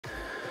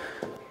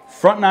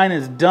Front nine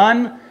is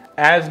done.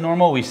 As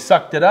normal, we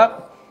sucked it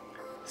up.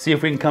 See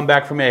if we can come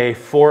back from a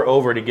 4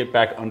 over to get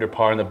back under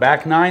par in the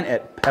back nine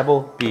at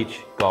Pebble Beach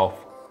Golf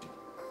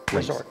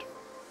Resort.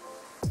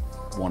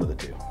 One of the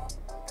two.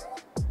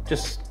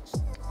 Just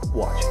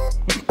watch.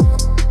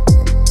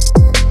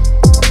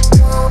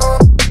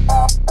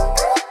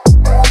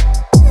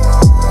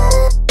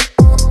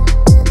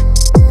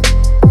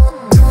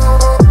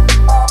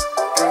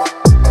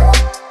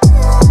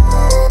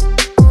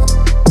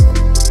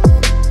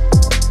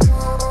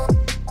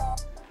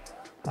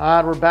 All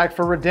right, we're back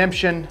for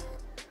redemption.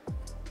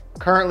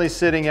 Currently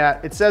sitting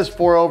at, it says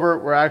 4 over,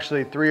 we're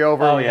actually 3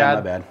 over. Oh yeah,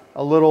 my bad.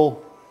 A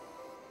little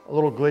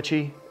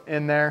glitchy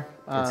in there.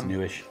 It's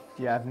newish.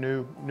 Yeah,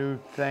 new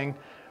thing.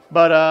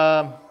 But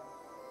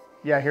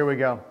yeah, here we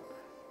go.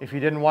 If you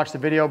didn't watch the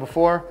video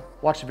before,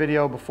 watch the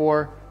video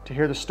before to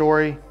hear the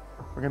story.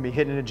 We're gonna be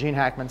hitting into Gene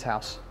Hackman's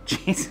house.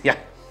 Jeez, yeah.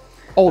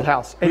 Old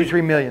house, 83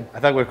 million. I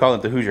thought we were calling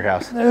it the Hoosier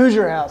house. The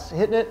Hoosier house,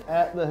 hitting it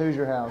at the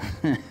Hoosier house.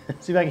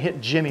 See if I can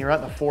hit Jimmy right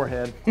in the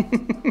forehead.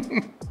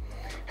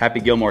 Happy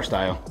Gilmore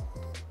style.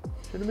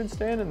 Should have been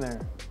standing there.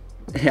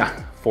 Yeah,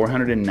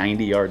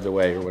 490 yards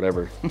away or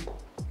whatever.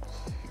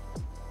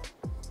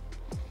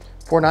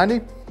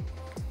 490?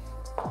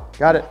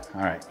 Got it.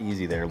 All right,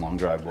 easy there, long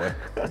drive, boy.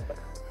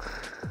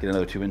 Get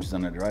another 2 inches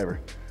on that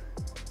driver.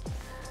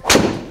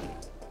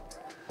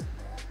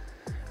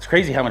 It's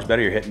crazy how much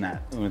better you're hitting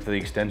that with the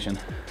extension.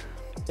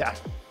 Yeah.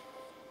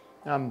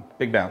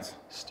 Big bounce.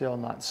 Still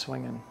not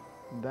swinging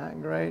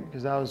that great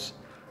because I was,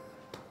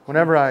 when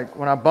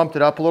I bumped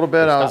it up a little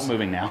bit, I was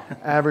moving now.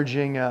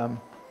 Averaging,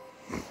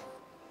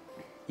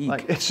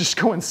 like it's just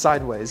going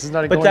sideways. It's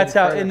not. But that's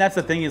how, and that's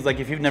the thing is like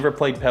if you've never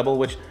played Pebble,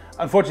 which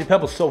unfortunately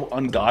Pebble's so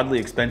ungodly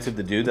expensive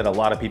to do that a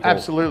lot of people.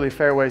 Absolutely,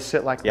 fairways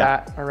sit like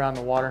that around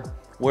the water.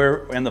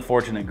 We're in the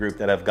fortunate group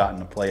that have gotten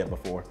to play it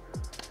before.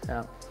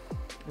 Yeah,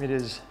 it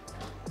is.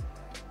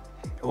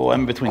 Oh,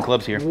 I'm in between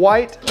clubs here.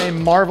 Quite a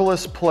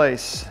marvelous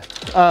place.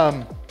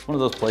 One of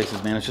those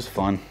places, man. It's just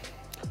fun.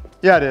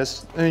 Yeah, it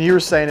is. I mean, you were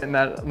saying it in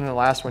the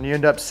last one. You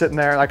end up sitting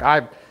there like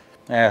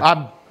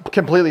I'm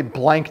completely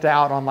blanked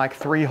out on like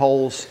 3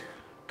 holes.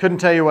 Couldn't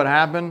tell you what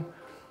happened,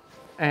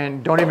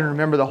 and don't even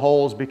remember the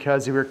holes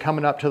because we were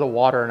coming up to the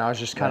water, and I was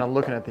just kind of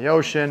looking at the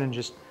ocean and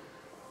just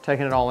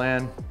taking it all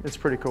in. It's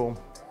pretty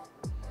cool.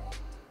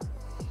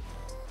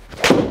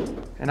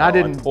 And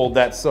I pulled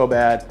that so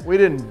bad. We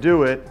didn't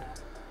do it.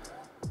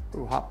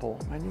 Ooh, hot pull.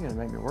 Man, you're gonna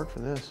make me work for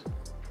this.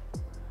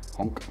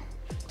 Honk.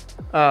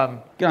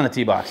 Get on the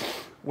tee box.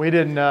 We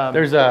didn't.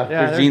 There's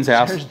Gene's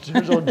house.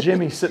 There's old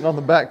Jimmy sitting on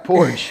the back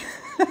porch.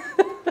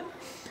 A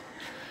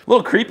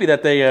little creepy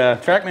that they,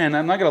 Trackman,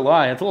 I'm not gonna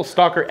lie, it's a little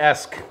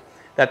stalker-esque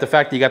that the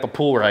fact that you got the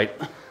pool right.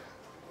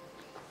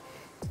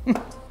 There we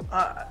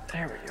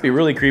go. It'd be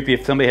really creepy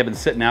if somebody had been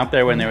sitting out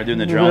there when they were doing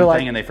the drone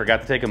thing and they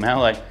forgot to take them out,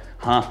 like,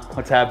 huh,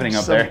 what's happening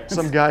up there?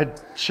 Some guy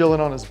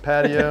chilling on his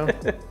patio.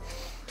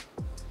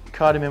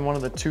 Caught him in one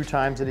of the 2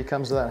 times that he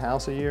comes to that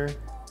house a year.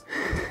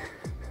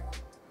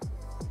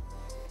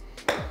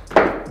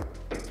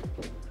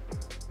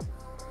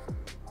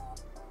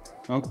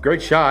 Well,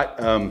 great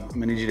shot. I'm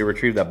gonna need you to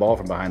retrieve that ball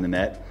from behind the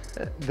net.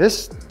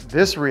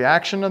 This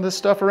reaction of this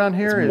stuff around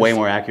here is way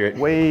more accurate.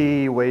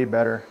 Way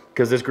better.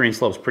 Because this green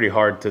slope's pretty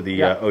hard to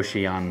the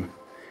ocean.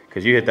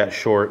 Because you hit that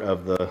short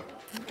of the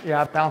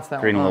I bounced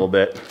that green one a little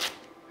bit.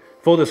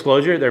 Full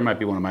disclosure, there might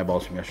be one of my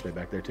balls from yesterday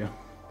back there too.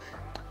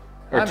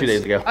 Or 2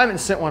 days ago. I haven't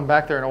sent one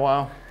back there in a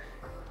while.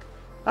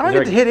 I don't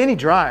get to hit any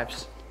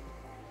drives.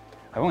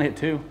 I've only hit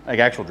 2, like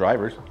actual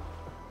drivers.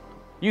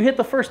 You hit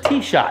the first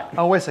tee shot.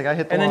 Oh, wait a second, I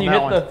hit the one. And then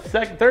you hit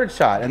the third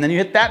shot, and then you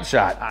hit that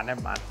shot. Ah, never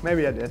mind.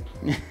 Maybe I did.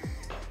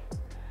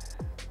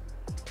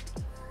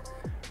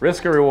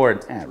 Risk or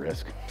reward?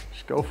 Risk.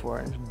 Just go for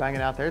it. Just bang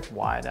it out there. It's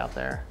wide out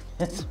there.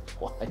 It's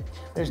wide.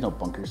 There's no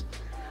bunkers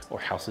or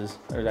houses.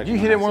 Did you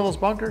hit it in one of those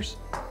bunkers?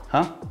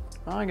 Huh?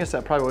 Oh, I guess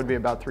that probably would be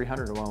about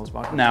 300 in one of those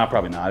bunkers. No,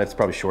 probably not. It's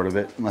probably short of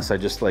it, unless I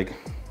just like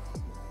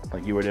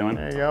you were doing.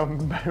 There you go.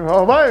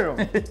 Oh,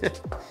 bam.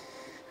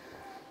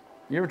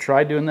 You ever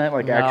tried doing that?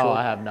 Like No,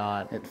 I have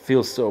not. It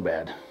feels so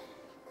bad.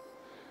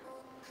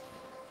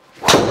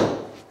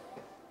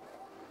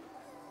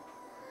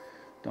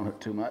 Don't hit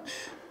too much.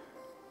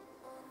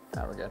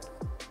 Now we're good.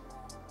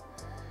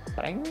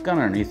 Gone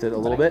underneath it a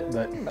little bit,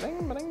 but.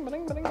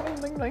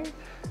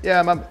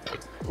 Yeah,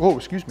 whoa,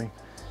 excuse me.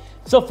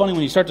 It's so funny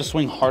when you start to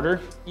swing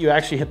harder, you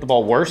actually hit the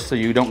ball worse, so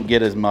you don't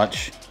get as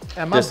much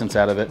distance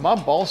out of it. My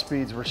ball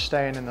speeds were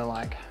staying in the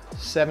like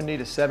 70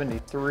 to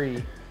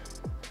 73.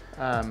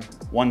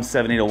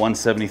 170 to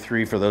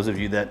 173 for those of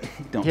you that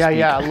don't speak.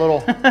 Yeah, a little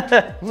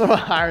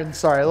higher than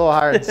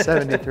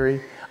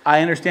 73.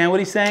 I understand what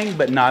he's saying,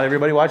 but not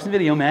everybody watching the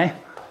video may.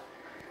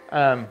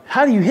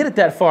 How do you hit it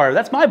that far?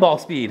 That's my ball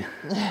speed.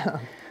 Yeah.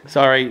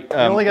 Sorry, you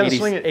only got to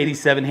swing it.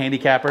 87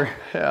 handicapper.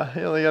 Yeah,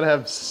 you only got to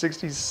have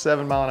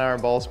 67 mile an hour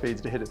ball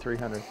speeds to hit it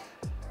 300.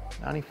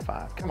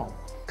 95, come on.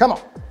 Come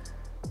on.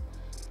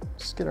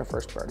 Let's get our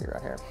first birdie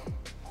right here.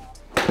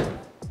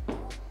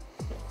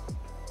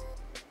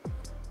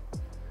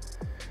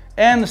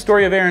 And the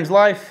story of Aaron's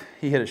life,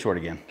 He hit it short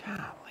again.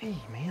 Golly,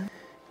 man.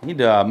 You need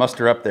to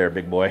muster up there,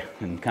 big boy,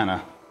 and kind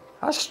of.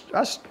 I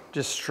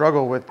just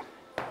struggle with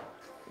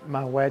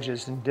my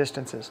wedges and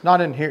distances.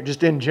 Not in here,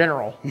 just in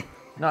general.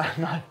 not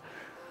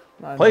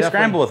Play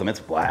scramble with them.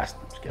 It's a blast.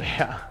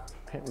 Yeah,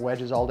 hit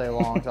wedges all day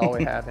long. It's all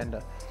we have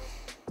into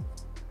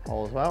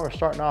holes. Well, we're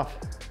starting off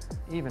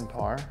even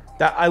par.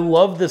 I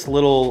love this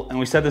little, and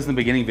we said this in the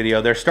beginning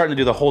video, they're starting to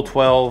do the hole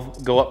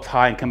 12, go up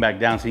high and come back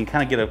down, so you can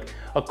kind of get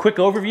a quick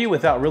overview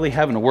without really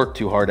having to work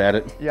too hard at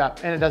it. Yeah,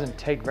 and it doesn't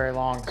take very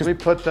long because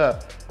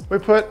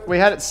we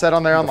had it set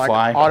on there on like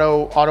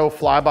auto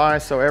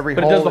flyby, so every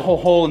hole. But it does the whole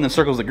hole and then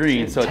circles the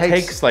green, so it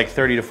takes like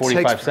 30 to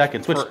 45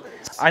 seconds, which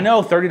I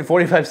know 30 to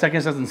 45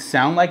 seconds doesn't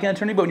sound like an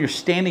eternity, but when you're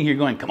standing here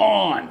going, come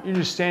on. You're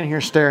just standing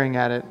here staring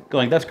at it.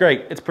 Going, that's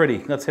great, it's pretty,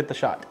 let's hit the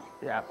shot.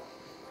 Yeah.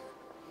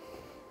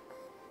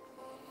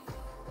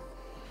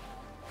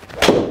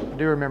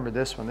 I do remember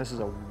this one. This is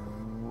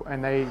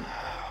and they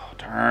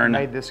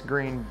made this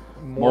green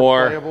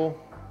more playable.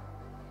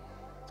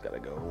 It's gotta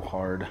go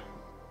hard.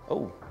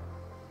 Oh.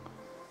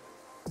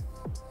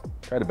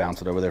 Try to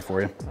bounce it over there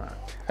for you. Right.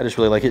 I just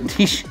really like hitting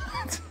tee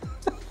shots.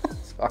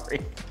 Sorry.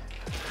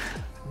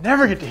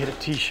 Never get to hit a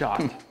tee shot.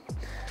 All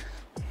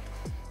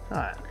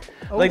right.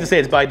 I like to say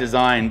it's by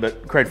design,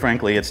 but quite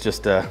frankly, it's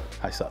just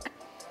I suck.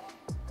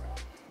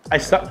 I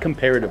suck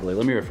comparatively.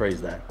 Let me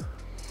rephrase that.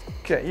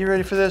 Okay, you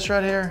ready for this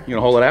right here? You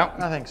gonna hold it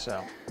out? I think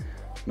so.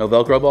 No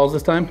Velcro balls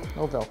this time?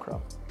 No Velcro.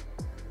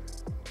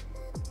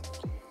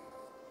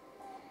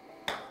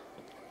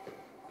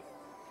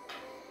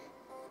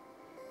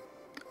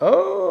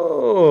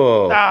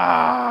 Oh!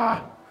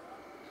 Ah!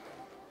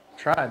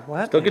 Tried.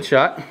 What? Still good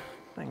shot.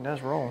 Thing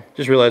does roll.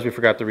 Just realized we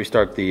forgot to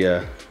restart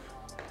the.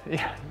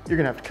 Yeah, you're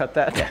gonna have to cut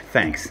that. Yeah,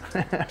 thanks.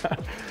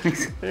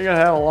 You're gonna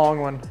have a long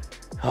one.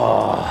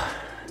 Oh.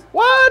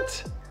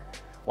 What?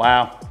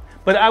 Wow.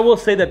 But I will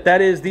say that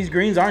these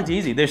greens aren't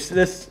easy. There's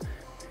this,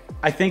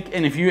 I think,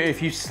 and if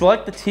you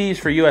select the tees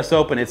for US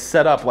Open, it's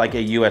set up like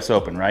a US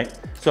Open, right?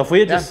 So if we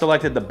had just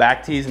selected the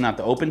back tees and not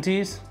the open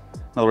tees,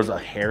 in other words, a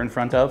hair in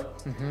front of,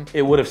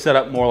 it would have set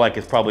up more like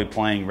it's probably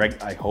playing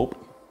I hope.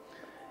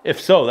 If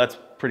so, that's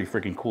pretty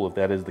freaking cool if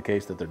that is the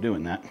case that they're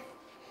doing that.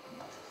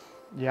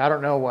 Yeah, I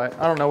don't know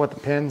what the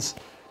pins,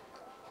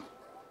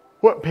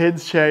 what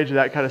pins change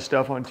that kind of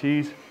stuff on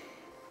tees.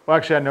 Well,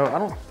 actually, I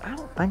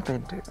don't think they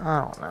do.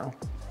 I don't know.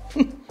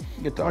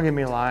 Don't get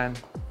me lying.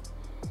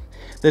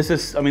 This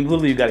is, I mean,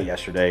 literally you got it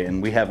yesterday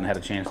and we haven't had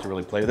a chance to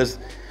really play with this.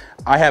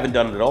 I haven't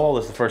done it at all.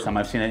 This is the first time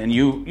I've seen it. And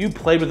you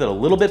played with it a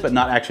little bit, but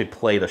not actually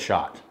played a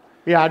shot.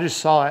 Yeah, I just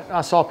saw it.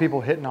 I saw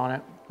people hitting on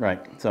it. Right,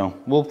 so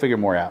we'll figure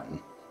more out and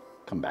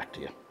come back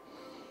to you.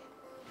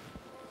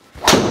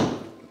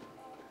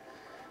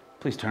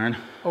 Please turn.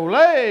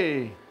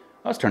 Olay!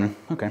 I was turning,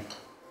 okay.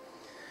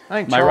 I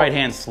think my right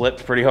hand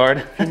slipped pretty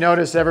hard. You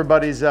notice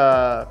everybody's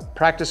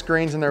practice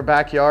greens in their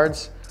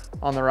backyards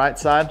on the right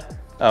side?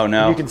 Oh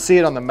no. You can see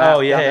it on the map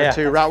down there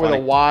too, right funny.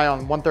 with a Y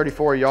on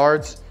 134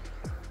 yards.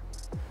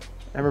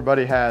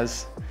 Everybody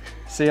has,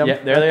 see them?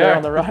 Yeah, there they are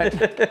on the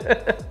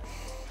right.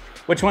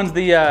 Which one's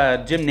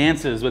the Jim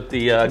Nance's with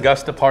the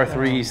Augusta par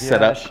 3s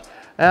set up?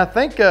 And I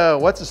think,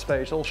 what's his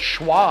face, old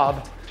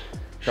Schwab.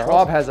 Charles?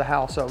 Schwab has a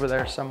house over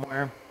there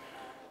somewhere.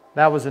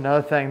 That was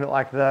another thing that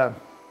like the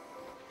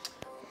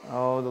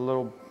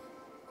little,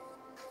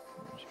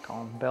 what do you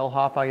call him,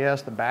 bellhop, I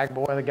guess, the bag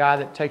boy, the guy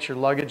that takes your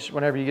luggage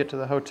whenever you get to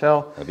the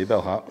hotel. That'd be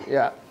bellhop.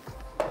 Yeah.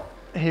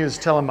 He was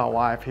telling my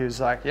wife, he was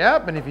like,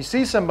 yep, and if you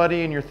see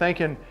somebody and you're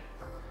thinking,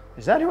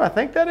 is that who I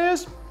think that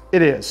is?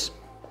 It is.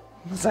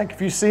 It's like,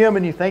 if you see them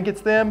and you think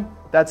it's them,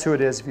 that's who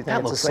it is if you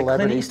think it's a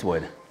celebrity. That looks like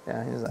Clint Eastwood.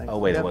 Yeah, he's like, oh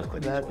wait, yep, it was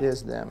Clint Eastwood. That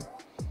is them.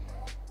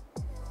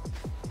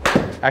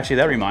 Actually,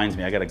 that reminds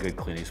me, I got a good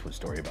Clint Eastwood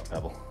story about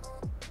Pebble.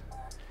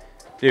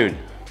 Dude.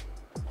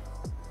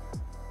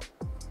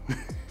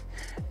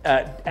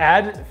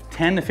 Add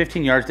 10 to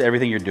 15 yards to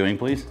everything you're doing,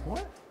 please. What?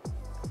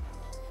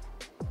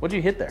 What'd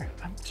you hit there?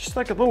 Just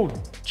like a little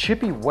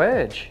chippy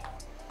wedge.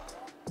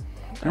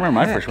 I remember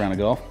my first round of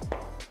golf.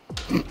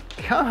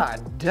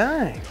 God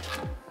dang.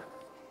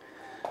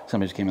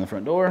 Somebody just came in the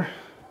front door.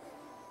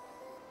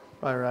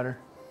 Bye, Ryder.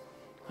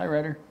 Hi,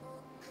 Ryder.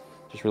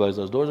 Just realized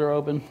those doors are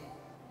open.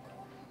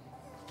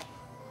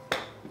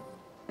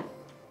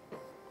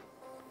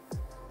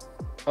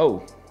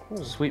 Oh,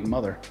 sweet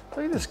mother.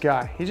 Look at this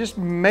guy. He just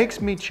makes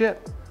me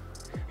chip.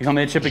 You want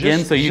me to chip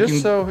again so you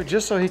can...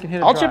 Just so he can hit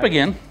it I'll dry. chip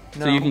again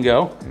so you can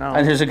go. No.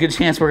 And there's a good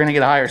chance we're going to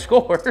get a higher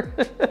score.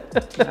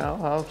 No,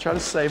 I'll try to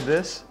save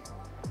this.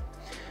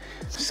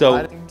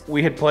 So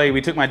we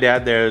took my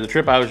dad there. The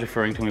trip I was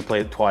referring to, we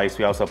played it twice.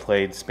 We also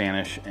played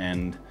Spanish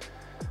and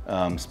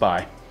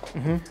Spy.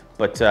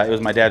 But it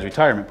was my dad's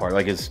retirement party,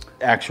 like his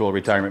actual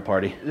retirement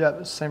party. Yeah,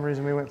 the same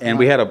reason we went. And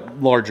we had a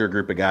larger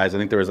group of guys. I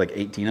think there was like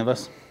 18 of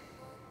us.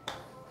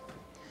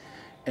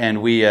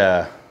 And we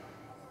go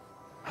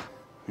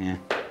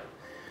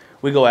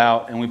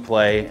out and we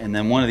play, and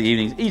then one of the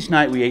evenings, each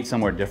night we ate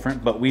somewhere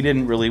different, but we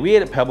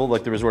ate at Pebble,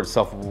 like the resort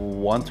itself,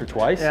 once or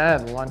twice. Yeah, I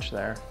had lunch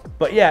there.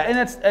 But yeah,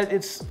 and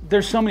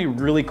there's so many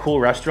really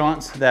cool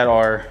restaurants that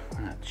are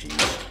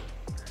Jeez.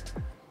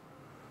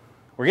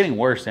 We're getting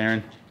worse,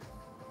 Aaron.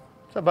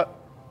 What's up, bud?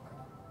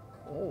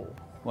 Oh.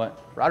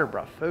 What? Ryder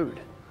brought food.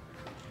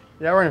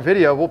 Yeah, we're in a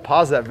video. We'll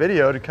pause that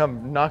video to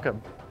come knock a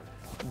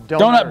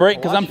donut break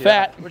because I'm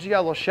fat. What you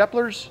got, little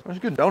Sheplers? There's a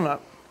good donut.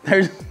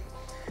 There's,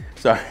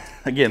 sorry,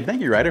 again,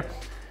 thank you, Ryder.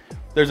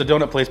 There's a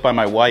donut place by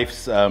my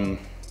wife's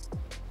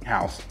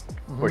house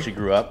where she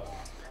grew up.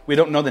 We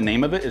don't know the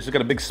name of it. It's just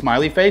got a big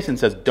smiley face and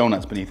says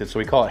donuts beneath it, so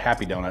we call it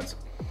Happy Donuts.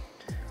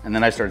 And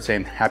then I started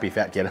saying Happy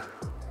Fat Kid.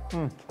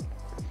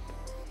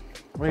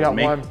 We got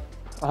one.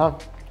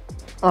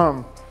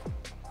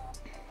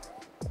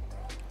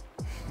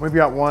 We've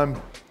got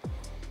one.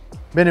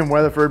 Been in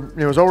Weatherford.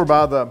 It was over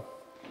by the.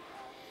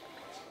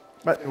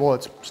 Well,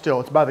 it's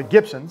by the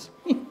Gibsons.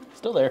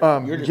 Still there.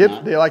 You're just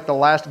not. They're like the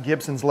last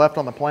Gibsons left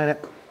on the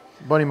planet.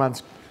 Buddy of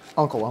mine's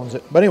uncle owns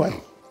it. But anyway,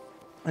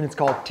 and it's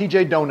called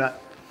TJ Donut,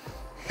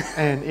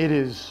 and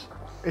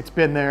it's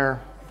been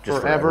there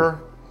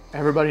forever.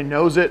 Everybody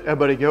knows it.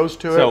 Everybody goes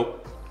to it. So,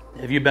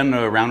 have you been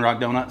to Round Rock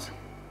Donuts? Is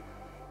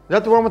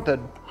that the one with the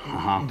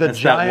It's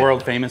giant, that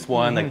world famous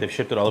one, like they've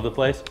shipped it all over the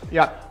place.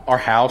 Yeah. Our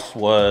house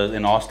was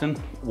in Austin,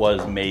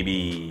 was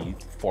maybe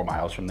 4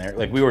 miles from there.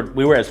 Like we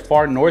were as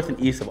far north and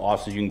east of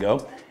Austin as you can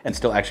go and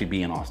still actually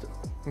be in Austin.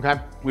 Okay.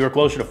 We were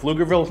closer to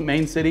Pflugerville,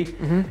 main city,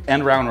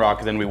 and Round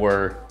Rock than we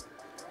were.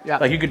 Yeah.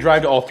 Like you could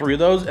drive to all 3 of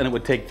those and it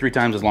would take 3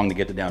 times as long to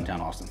get to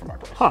downtown Austin from our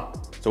place. Huh.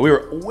 So we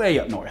were way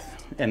up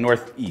north and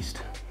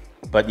northeast.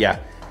 But yeah,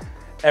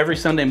 every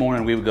Sunday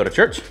morning we would go to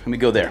church and we'd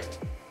go there.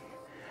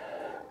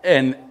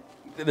 And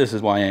this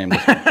is why I am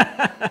this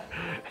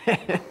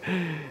way.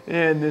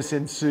 And this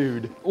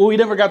ensued. Well, we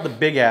never got the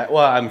big well,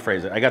 I'm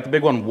phrasing it. I got the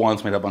big one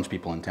once, made a bunch of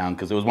people in town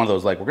because it was one of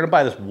those like, we're gonna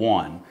buy this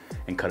one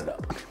and cut it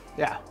up.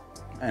 Yeah.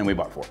 And we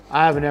bought 4.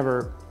 I haven't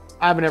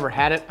ever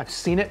had it. I've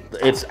seen it.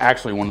 It's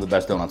actually one of the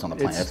best donuts on the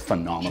planet. It's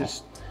phenomenal.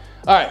 Just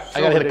all right, so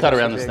I gotta hit a cut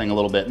around ridiculously this big. thing a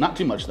little bit. Not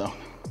too much though.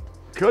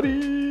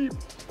 Cutty.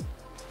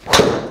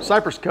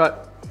 Cypress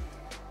cut.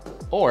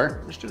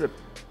 Or, Just did it.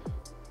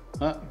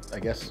 I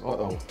guess,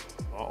 Uh-oh.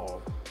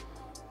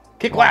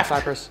 kick Come on, left.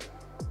 Cypress.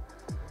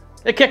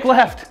 It kicked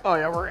left. Oh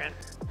yeah, we're in.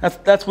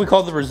 That's what we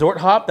call the resort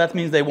hop. That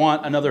means they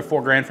want another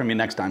 $4 grand from you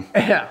next time.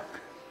 Yeah.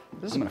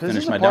 I'm gonna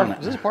finish my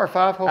donut. Is this par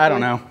 5? Hopefully? I don't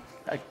know.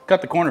 I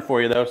cut the corner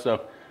for you though,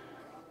 so.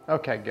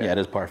 Okay, good. Yeah, it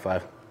is par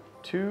 5.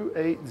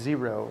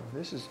 280.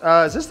 This is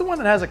this the one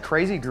that has a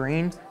crazy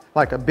green?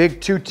 Like a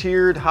big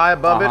 2-tiered high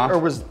above it? Or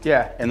was,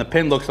 yeah. And the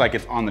pin looks like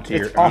it's on the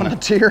tier. It's on the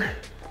tier.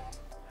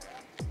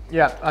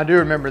 Yeah, I do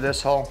remember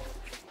this hole.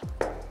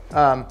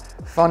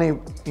 Funny,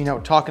 you know,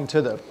 talking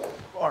to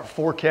our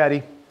 4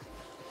 caddy.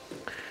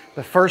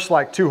 The first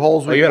like 2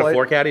 holes we you had played. a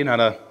 4 caddy, not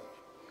a.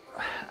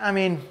 I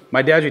mean,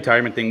 My dad's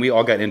retirement thing, we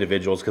all got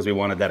individuals because we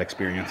wanted that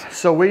experience.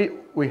 so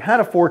we had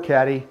a 4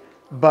 caddy,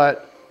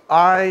 but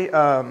I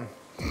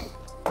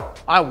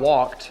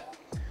walked.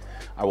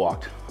 I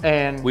walked.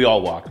 And We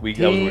all walked. That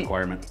was a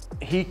requirement.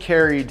 He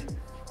carried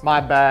my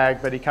bag,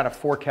 but he kind of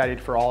 4 caddied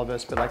for all of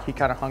us, but like he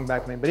kind of hung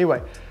back with me. But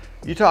anyway,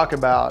 you talk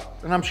about,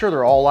 and I'm sure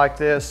they're all like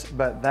this,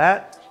 but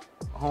that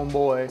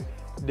homeboy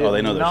did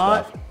they know their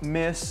not stuff.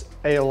 miss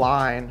a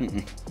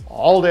line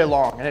all day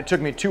long. And it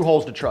took me 2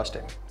 holes to trust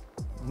him.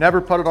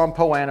 Never putted on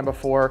Poana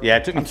before. Yeah,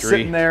 it took me I'm 3.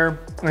 sitting there,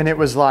 and it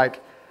was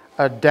like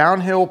a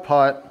downhill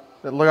putt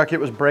that looked like it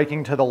was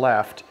breaking to the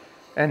left.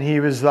 And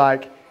he was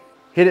like,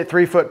 hit it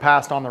 3 foot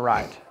past on the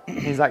right.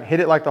 He's like, hit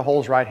it like the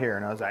hole's right here.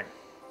 And I was like,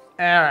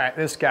 all right,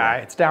 this guy,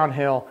 it's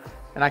downhill.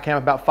 And I came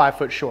about 5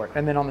 foot short.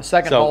 And then on the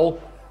second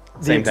hole,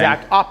 the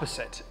exact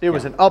opposite. It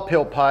was an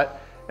uphill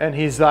putt. And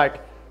he's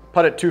like,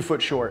 put it 2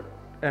 foot short.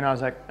 And I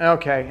was like,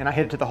 okay. And I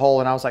hit it to the hole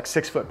and I was like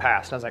 6 foot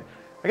past. And I was like,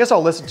 I guess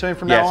I'll listen to him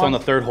from now on. Yeah, so on the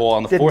 3rd hole,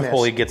 on the Didn't 4th miss.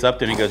 hole, he gets up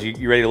there and he goes,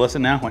 you ready to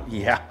listen now? I went,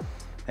 yeah,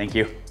 thank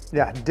you.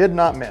 Yeah, did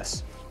not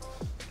miss.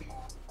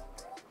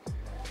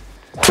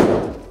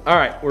 All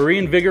right, we're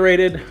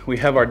reinvigorated. We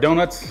have our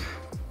donuts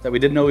that we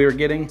didn't know we were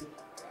getting.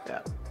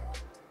 Yeah.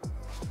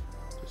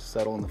 Just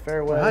settle in the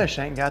fairway. I just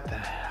ain't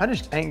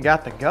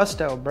got the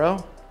gusto, bro.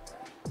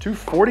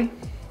 240.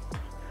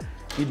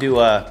 You do,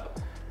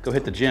 go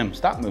hit the gym.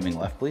 Stop moving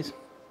left, please.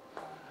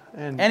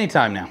 And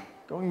Anytime now.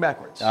 going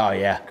backwards. Oh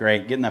yeah,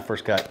 great. Getting that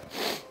first cut.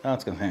 Oh,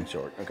 it's gonna finish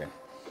short. Okay.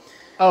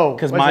 Oh,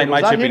 'Cause wait a my second,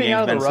 was I chipping hitting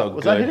out game's of the been so rough?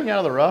 Was I good. hitting out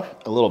of the rough?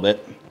 A little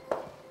bit.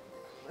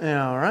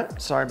 Yeah, all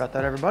right. Sorry about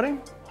that, everybody.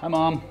 Hi,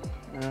 Mom.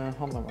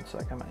 Hold on one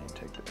sec. I might need to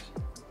take this.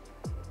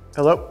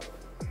 Hello?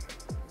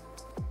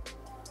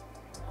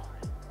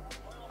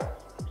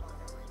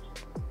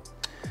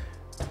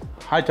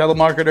 Hi,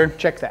 telemarketer.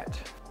 Check that.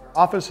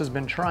 Office has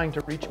been trying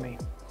to reach me.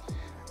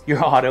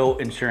 Your auto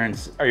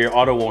insurance or your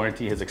auto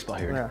warranty has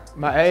expired. Yeah.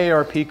 My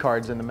AARP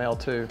card's in the mail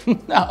too.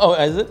 Oh,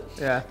 is it?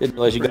 Yeah. Didn't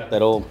realize you got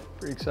that old.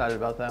 Pretty excited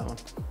about that one.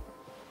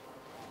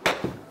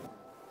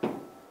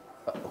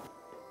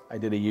 I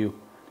did a U.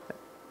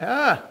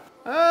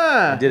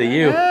 I did a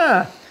U.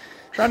 Yeah.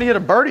 Trying to get a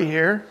birdie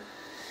here.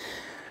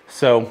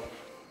 So,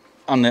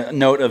 on the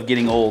note of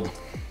getting old,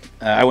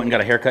 I went and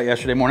got a haircut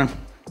yesterday morning.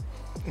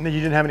 You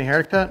didn't have any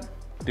hair to cut?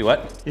 Do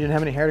what? You didn't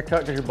have any hair to cut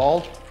because you're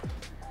bald?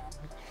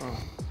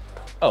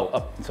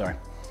 Oh, sorry.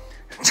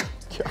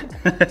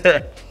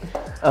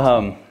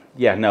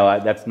 Yeah, no,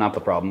 that's not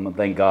the problem,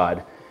 thank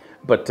God.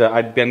 But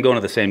I've been going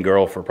to the same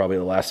girl for probably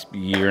the last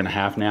year and a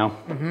half now.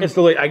 It's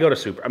the I go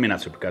to not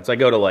Supercuts. I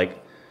go to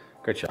like,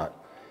 great shot.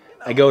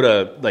 I go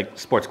to like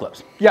sports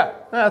clubs. Yeah,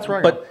 that's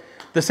right. But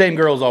the same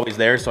girl is always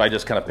there, so I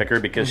just kind of pick her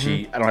because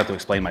I don't have to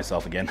explain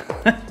myself again.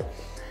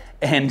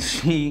 And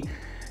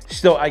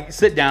so I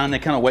sit down, they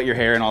kind of wet your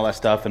hair and all that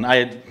stuff. And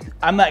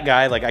I'm that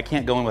guy, like I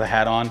can't go in with a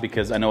hat on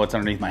because I know what's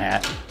underneath my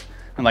hat.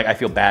 And like I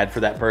feel bad for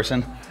that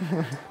person.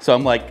 So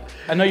I'm like,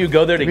 I know you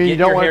go there to get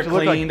your hair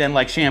cleaned and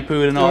like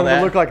shampooed and all that.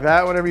 You look like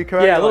that whenever you come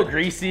out? Yeah, a little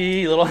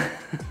greasy, a little.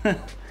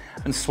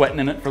 Been sweating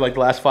in it for like the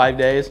last 5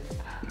 days.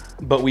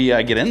 But we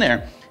get in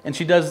there and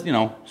she does,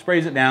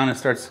 sprays it down and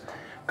starts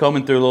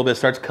combing through a little bit,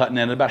 starts cutting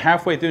it. About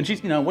halfway through, and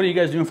she's, what are you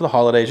guys doing for the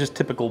holidays? Just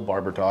typical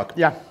barber talk.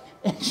 Yeah.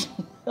 And she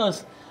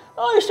goes,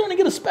 oh, you're starting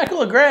to get a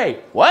speckle of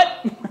gray.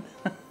 What?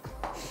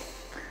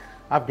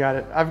 I've got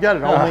it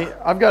only,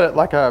 I've got it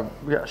like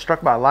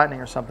struck by lightning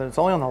or something. It's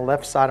only on the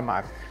left side of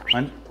my.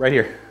 Mine, right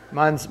here.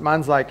 Mine's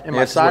like in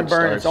my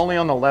sideburn. It's only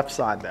on the left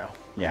side though.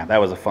 Yeah,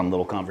 that was a fun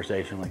little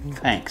conversation. Like,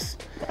 thanks.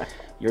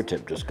 Your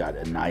tip just got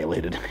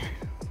annihilated.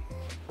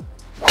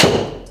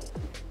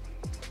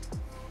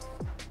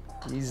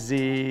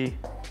 Easy,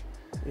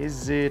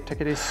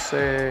 take it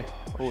easy.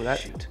 Oh, that.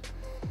 Shoot.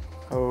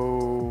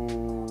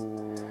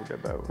 Oh, the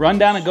boat. Run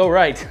down and go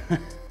right.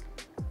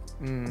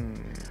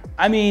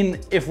 I mean,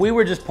 if we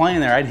were just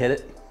playing there, I'd hit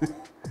it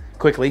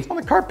quickly. It's on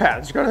the cart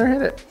pad. Just go there and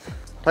hit it.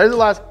 Play the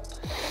last.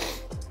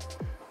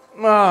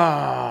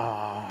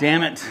 Oh.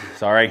 Damn it.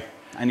 Sorry.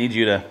 I need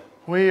you to.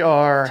 We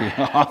are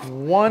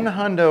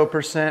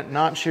 100%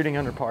 not shooting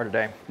under par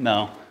today.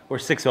 No. We're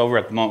 6 over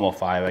at the moment. Well,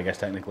 5, I guess,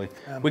 technically.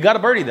 We got a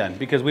birdie then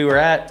because we were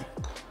at.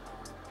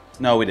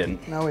 No, we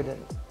didn't. No, we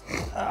didn't.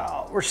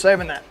 Oh, we're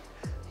saving that.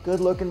 Good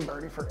looking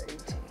birdie for 18.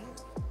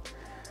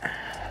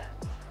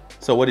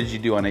 So, what did you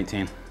do on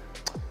 18?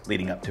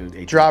 Leading up to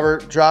 18?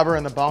 Driver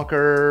in the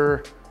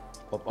bunker.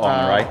 On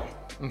the right?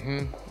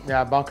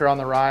 Yeah, bunker on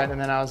the right. And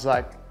then I was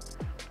like,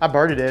 I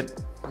birdied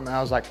it. And I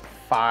was like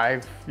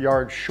 5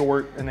 yards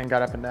short and then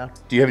got up and down.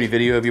 Do you have any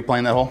video of you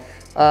playing that hole?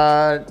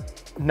 No,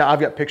 I've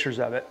got pictures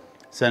of it.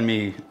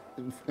 Hunt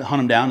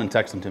them down and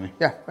text them to me.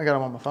 Yeah, I got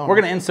them on my phone. We're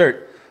going to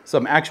insert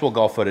some actual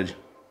golf footage.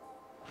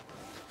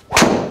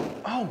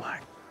 Oh my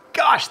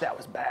gosh, that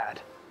was bad.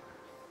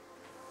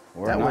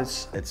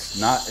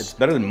 It's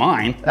better than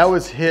mine. That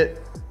was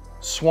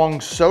swung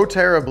so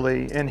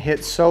terribly and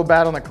hit so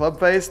bad on the club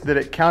face that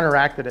it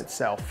counteracted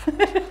itself.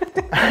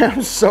 I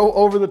was so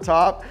over the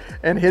top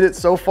and hit it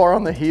so far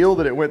on the heel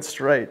that it went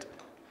straight.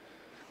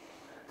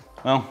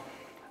 Well,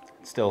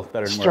 still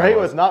better than straight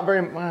was not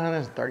very, well,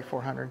 that's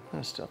 3,400.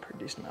 That's still a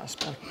pretty decent amount of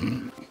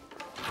spin.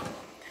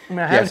 I mean,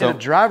 I haven't hit a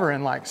driver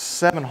in like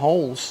 7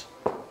 holes.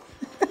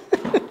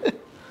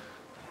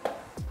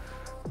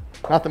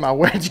 Not that my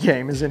wedge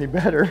game is any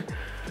better.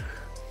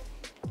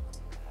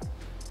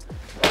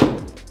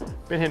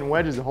 Been hitting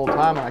wedges the whole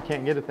time and I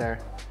can't get it there.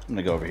 I'm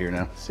gonna go over here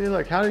now. See,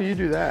 look, how do you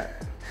do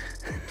that?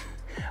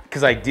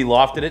 Because I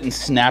de-lofted it and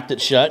snapped it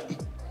shut.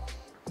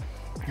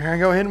 Here I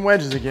go hitting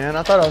wedges again.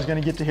 I thought I was gonna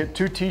get to hit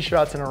 2 tee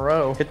shots in a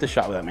row. Hit the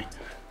shot without me.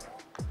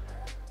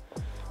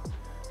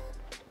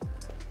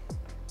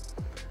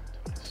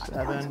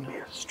 7,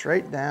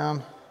 straight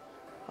down.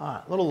 All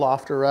right, little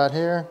lofter right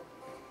here.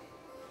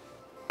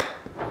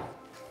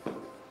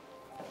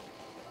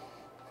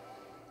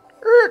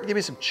 Give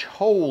me some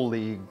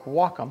chole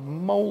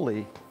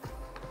guacamole.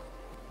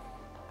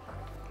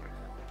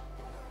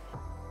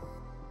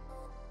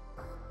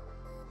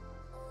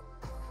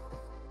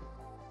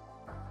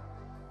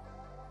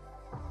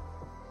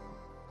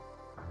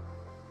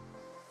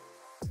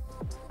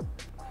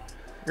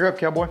 You're up,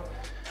 cowboy.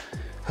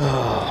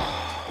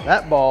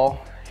 That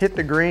ball hit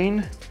the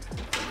green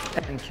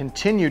and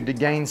continued to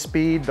gain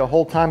speed the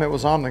whole time it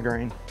was on the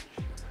green.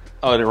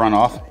 Oh, did it run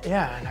off?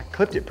 Yeah, and I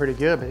clipped it pretty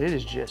good, but it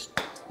is just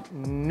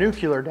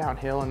nuclear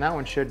downhill, and that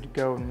one should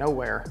go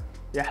nowhere.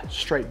 Yeah,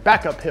 straight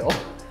back uphill.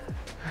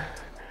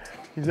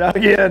 He's out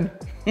again.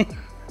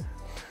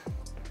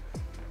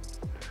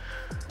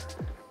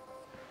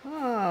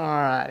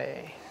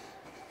 Alrighty.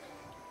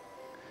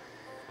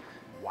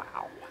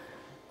 Wow.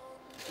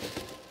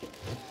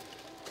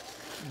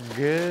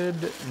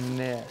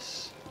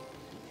 Goodness.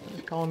 What are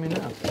you calling me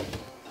now?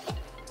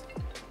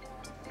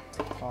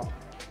 Oh.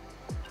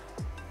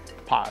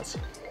 Pause.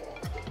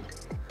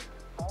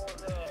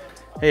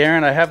 Hey,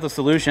 Aaron, I have the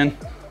solution.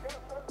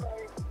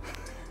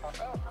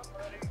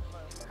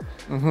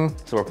 So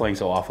we're playing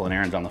so awful, and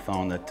Aaron's on the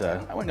phone that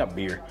I went and got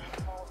beer.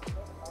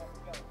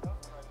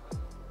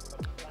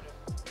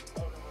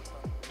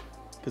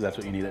 Because that's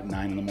what you need at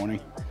 9 in the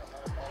morning.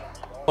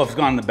 Well, if it's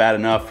gone bad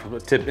enough,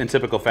 in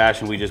typical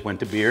fashion, we just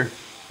went to beer.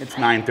 It's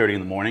 9:30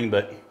 in the morning,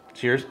 but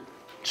cheers.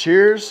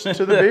 Cheers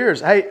to the beers.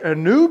 Hey, a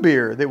new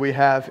beer that we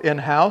have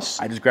in-house.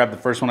 I just grabbed the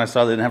first one I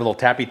saw that didn't have a little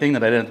tappy thing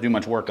that I didn't have to do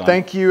much work on.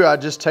 Thank you. I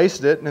just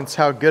tasted it, and it's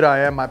how good I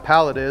am. My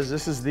palate is.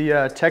 This is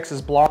the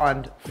Texas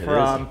Blonde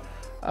from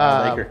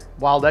Wild Acre.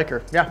 Wild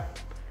Acre. Yeah.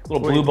 Little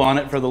blue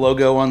bonnet for the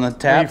logo on the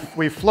tap.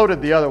 We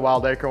floated the other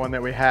Wild Acre one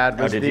that we had.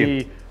 Was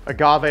the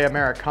Agave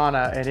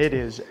Americana, and it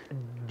is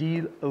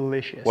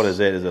delicious. What is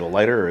it? Is it a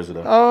lighter or is it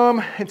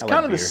a? It's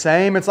kind of the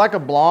same. It's like a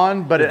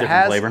blonde, but it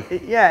has flavor.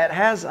 It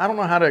has. I don't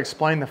know how to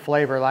explain the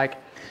flavor. Like,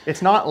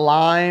 it's not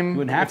lime. You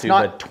wouldn't have it's to.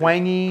 Not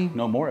twangy.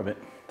 No more of it.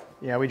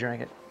 Yeah, we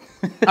drank it.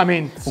 I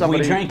mean,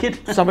 somebody we drank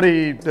it.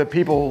 The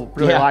people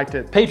really liked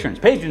it. Patrons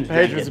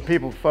and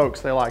people,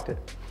 folks, they liked it.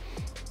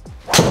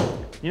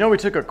 You know, we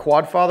took a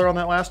quad father on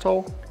that last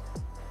hole.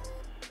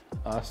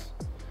 Us.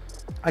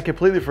 I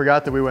completely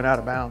forgot that we went out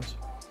of bounds.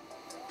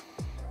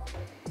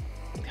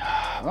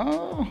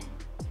 Oh.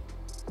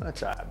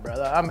 That's all right,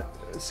 brother.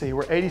 Let's see,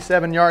 we're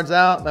 87 yards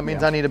out. That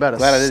means I need about a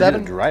Glad I didn't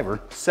hit a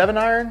driver. 7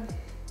 iron.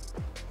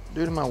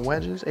 Due to my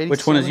wedges. 87.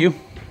 Which one is you?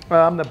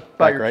 I'm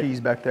by your right.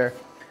 keys back there.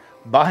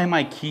 By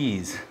my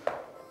keys.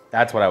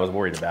 That's what I was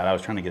worried about. I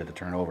was trying to get it to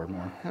turn over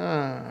more.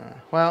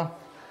 Well,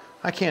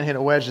 I can't hit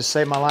a wedge to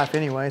save my life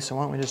anyway, so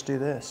why don't we just do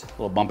this? A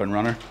little bump and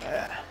runner.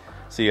 Yeah.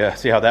 See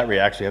how that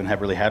reacts. You haven't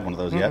really had one of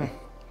those yet.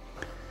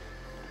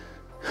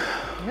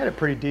 You had a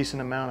pretty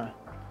decent amount of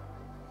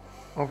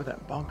over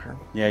that bunker.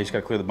 Yeah, you just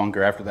got to clear the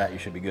bunker. After that, you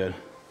should be good.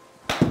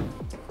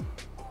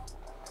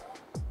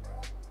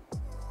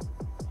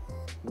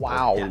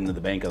 Wow. Hit into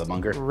the bank of the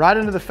bunker. Right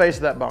into the face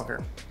of that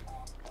bunker.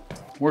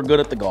 We're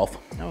good at the golf.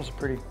 That was a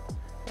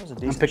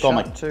decent pick shot all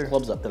my too.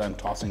 clubs up that I'm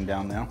tossing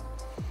down now.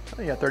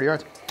 Oh, you got 30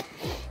 yards.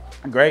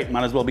 Great,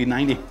 might as well be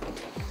 90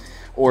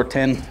 or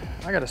 10.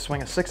 I got to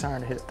swing a 6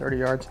 iron to hit 30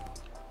 yards.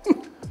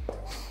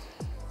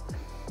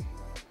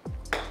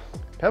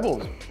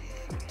 Pebbles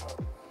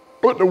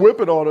putting a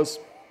whipping on us.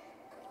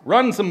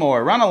 Run some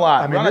more, run a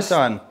lot, run a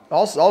ton.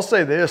 I'll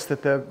say this,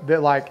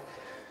 that like,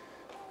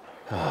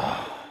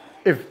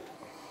 if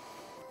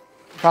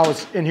I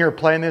was in here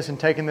playing this and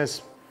taking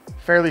this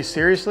fairly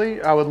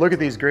seriously, I would look at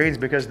these greens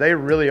because they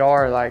really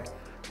are like,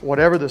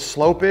 whatever the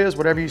slope is,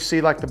 whatever you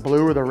see like the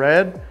blue or the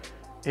red,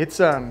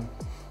 it's, I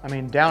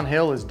mean,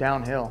 downhill is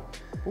downhill.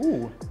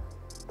 Ooh,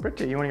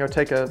 pretty. You want to go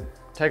take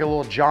a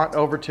little jaunt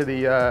over to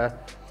the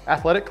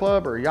athletic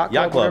club or yacht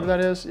club, whatever that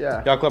is?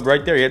 Yeah. Yacht club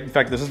right there. In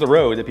fact, this is the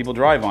road that people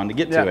drive on to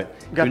get to it.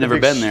 You've never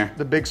been there.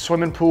 The big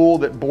swimming pool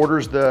that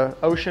borders the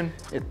ocean.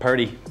 It's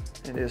pretty.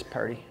 It is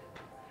pretty.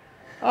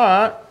 All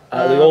right.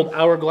 The old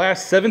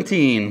Hourglass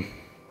 17.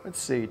 Let's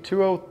see,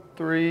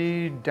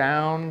 203,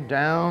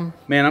 down.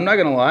 Man, I'm not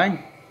gonna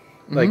lie.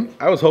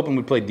 Like, I was hoping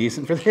we'd play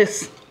decent for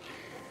this.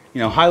 You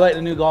know, highlight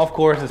the new golf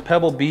course is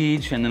Pebble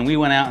Beach, and then we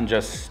went out and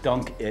just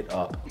stunk it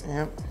up.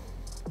 Yep.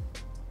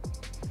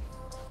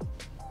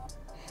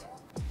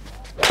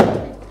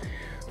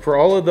 For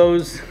all of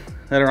those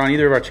that are on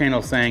either of our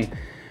channels saying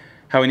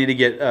how we need to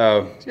get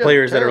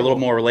players that are a little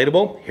more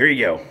relatable, here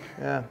you go.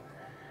 Yeah. I'm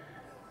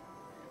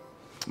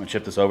gonna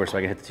chip this over so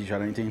I can hit the tee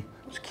shot 18.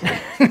 Just kidding.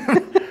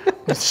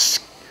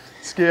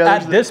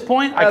 At this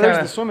point, there's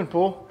the swimming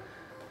pool.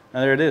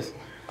 There it is.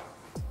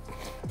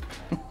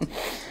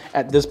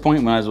 At this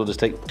point, might as well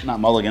just take, not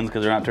mulligans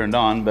because they're not turned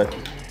on, but.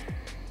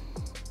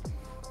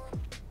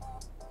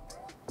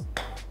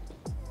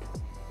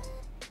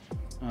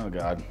 Oh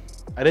God.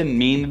 I didn't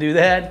mean to do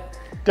that.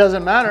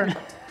 Doesn't matter.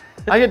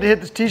 I get to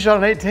hit this tee shot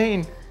on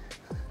 18. See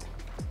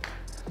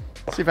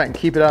if I can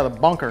keep it out of the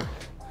bunker.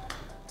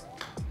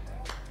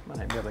 Might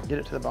not be able to get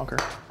it to the bunker.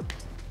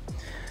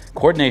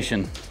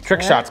 Coordination.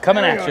 Trick shots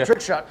coming at you. Trick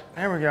shot.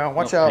 There we go.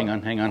 Watch out.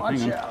 Hang on.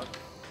 Watch out.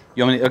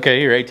 You want me to, okay,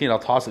 here, 18. I'll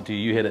toss it to you.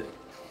 You hit it.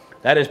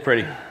 That is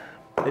pretty.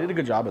 They did a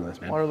good job in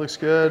this, man. Water looks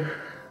good.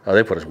 Oh,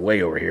 they put us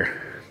way over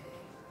here.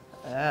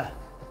 Yeah. You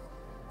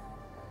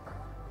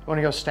want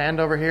to go stand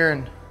over here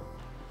and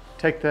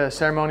take the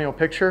ceremonial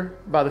picture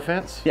by the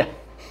fence? Yeah.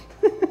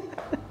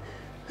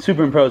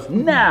 Superimpose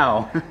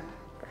now.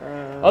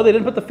 Oh, they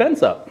didn't put the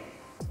fence up.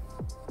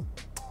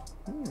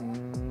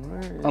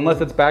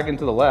 Unless it's back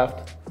into the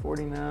left.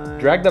 49.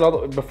 Drag that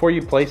all the, before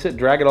you place it,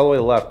 drag it all the way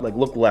to the left. Like,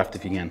 look left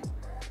if you can.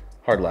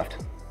 Hard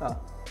left. Oh.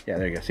 Yeah,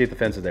 there you go. See if the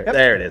fence is there. Yep.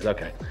 There it is.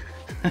 Okay.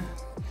 You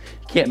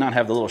can't not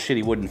have the little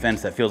shitty wooden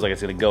fence that feels like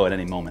it's going to go at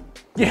any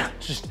moment. Yeah.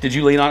 Did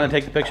you lean on it and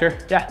take the picture?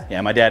 Yeah.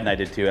 Yeah, my dad and I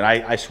did too. And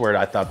I swear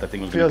I thought that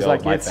thing was going to go.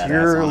 Feels like it's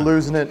you're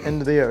losing it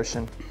into the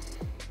ocean.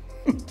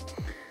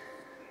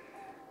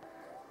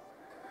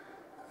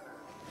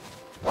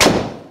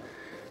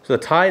 So the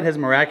tide has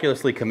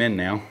miraculously come in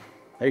now.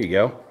 There you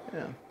go.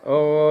 Yeah.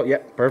 Oh, yeah,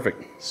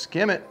 perfect.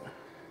 Skim it.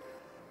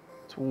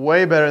 It's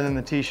way better than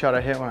the tee shot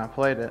I hit when I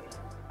played it.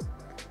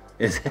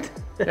 Is it?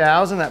 Yeah, I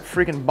was in that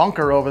freaking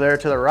bunker over there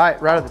to the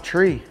right of the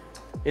tree.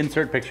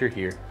 Insert picture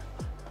here.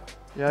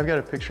 Yeah, I've got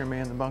a picture of me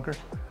in the bunker.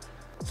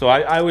 So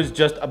I was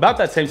just about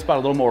that same spot, a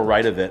little more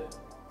right of it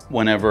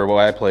while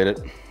I played it.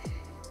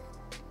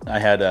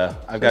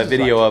 I've got a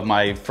video of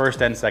my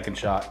first and second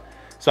shot.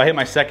 So I hit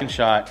my second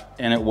shot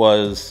and it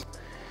was,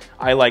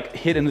 I like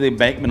hit into the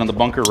embankment on the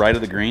bunker right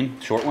of the green,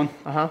 short one.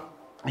 Uh-huh.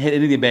 I hit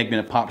into the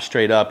embankment, it popped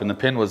straight up and the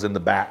pin was in the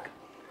back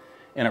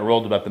and it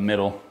rolled about the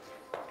middle.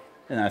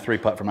 And then I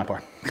 3-putt for my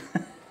par.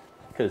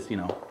 Because, you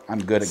know,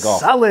 I'm good at golf.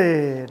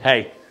 Solid.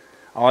 Hey,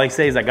 All I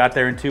say is I got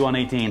there in 2 on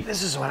 18.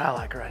 This is what I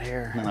like right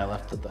here. And I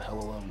left it the hell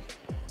alone.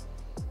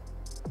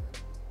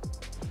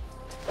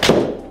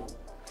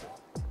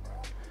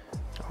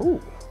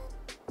 Ooh.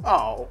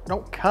 Oh,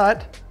 don't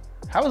cut.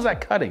 How is that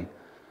cutting?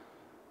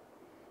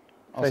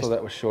 Also,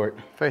 that was short.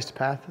 Face to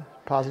path,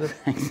 positive.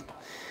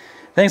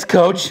 Thanks,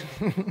 Coach.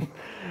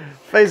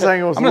 Face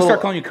angle was I'm going to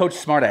start calling you Coach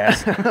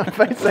Smartass.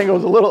 Face angle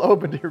was a little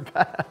open to your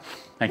path.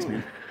 Thanks,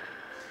 man.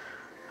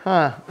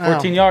 Huh.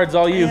 14 yards,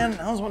 all you. Man,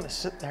 I was wanting to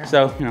sit there.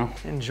 So, you know.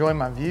 Enjoy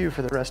my view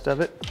for the rest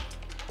of it.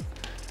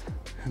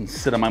 And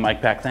sit on my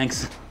mic pack,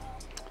 thanks.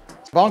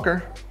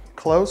 Bunker,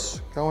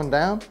 close, going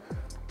down.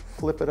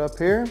 Flip it up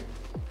here.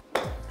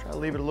 Try to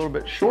leave it a little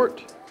bit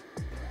short.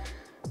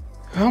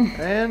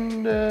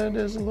 And it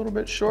is a little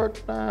bit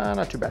short.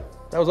 Not too bad.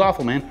 That was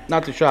awful, man.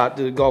 Not the shot,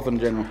 the golf in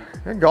general.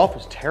 Your golf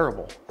was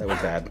terrible. That was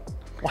bad.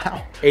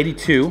 Wow.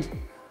 82.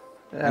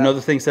 Yeah. I know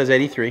the thing says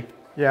 83.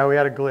 Yeah, we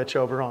had a glitch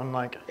over on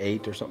like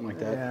 8 or something like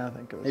that. Yeah, I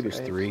think it was. Maybe it was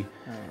 8. 3.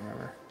 I don't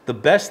remember. The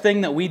best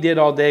thing that we did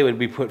all day would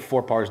be put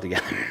 4 pars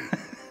together.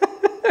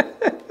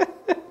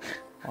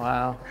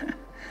 Wow.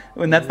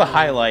 And that's the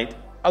highlight,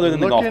 other than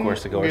the golf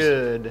course, of course.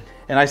 Good.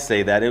 And I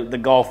say that the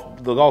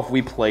golf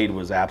we played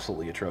was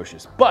absolutely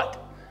atrocious.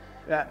 But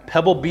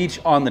Pebble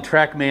Beach on the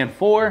Trackman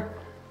 4.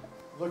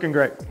 Looking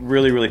great.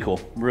 Really, really cool.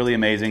 Really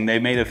amazing. They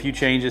made a few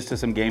changes to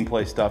some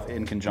gameplay stuff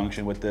in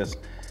conjunction with this.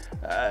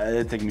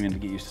 It's taking me a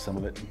minute to get used to some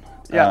of it.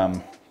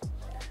 Yeah.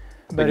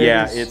 But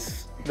yeah,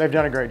 they've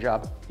done a great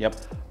job. Yep.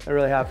 They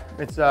really have.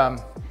 It's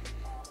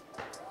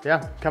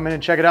yeah, come in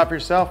and check it out for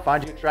yourself.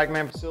 Find you a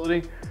Trackman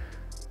facility.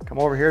 Come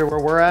over here to where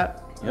we're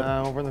at. Yep.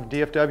 Over in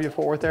the DFW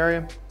Fort Worth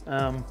area.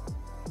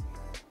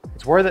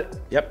 It's worth it.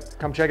 Yep.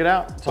 Come check it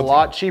out. It's a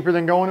lot cheaper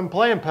than going and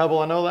playing Pebble,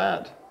 I know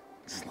that.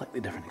 Slightly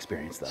different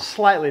experience though.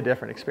 Slightly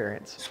different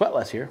experience. Sweat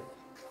less here.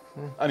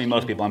 I mean,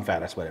 most people, I'm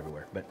fat, I sweat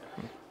everywhere, but.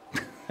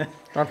 Don't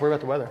have to worry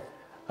about the weather.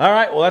 All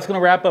right, well, that's going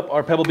to wrap up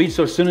our Pebble Beach.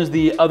 So as soon as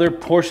the other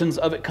portions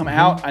of it come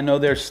out, I know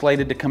they're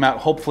slated to come out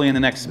hopefully in the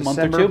next month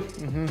or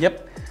 2.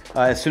 Yep.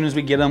 As soon as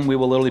we get them, we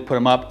will literally put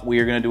them up. We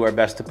are going to do our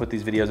best to put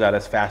these videos out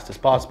as fast as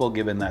possible,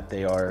 given that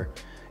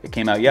it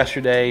came out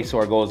yesterday, so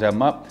our goal is to have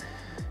them up.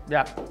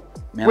 Yeah.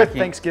 Man, with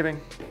Thanksgiving.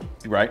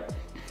 Right.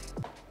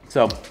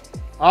 So.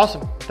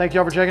 Awesome. Thank you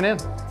all for checking in.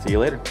 See you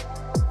later.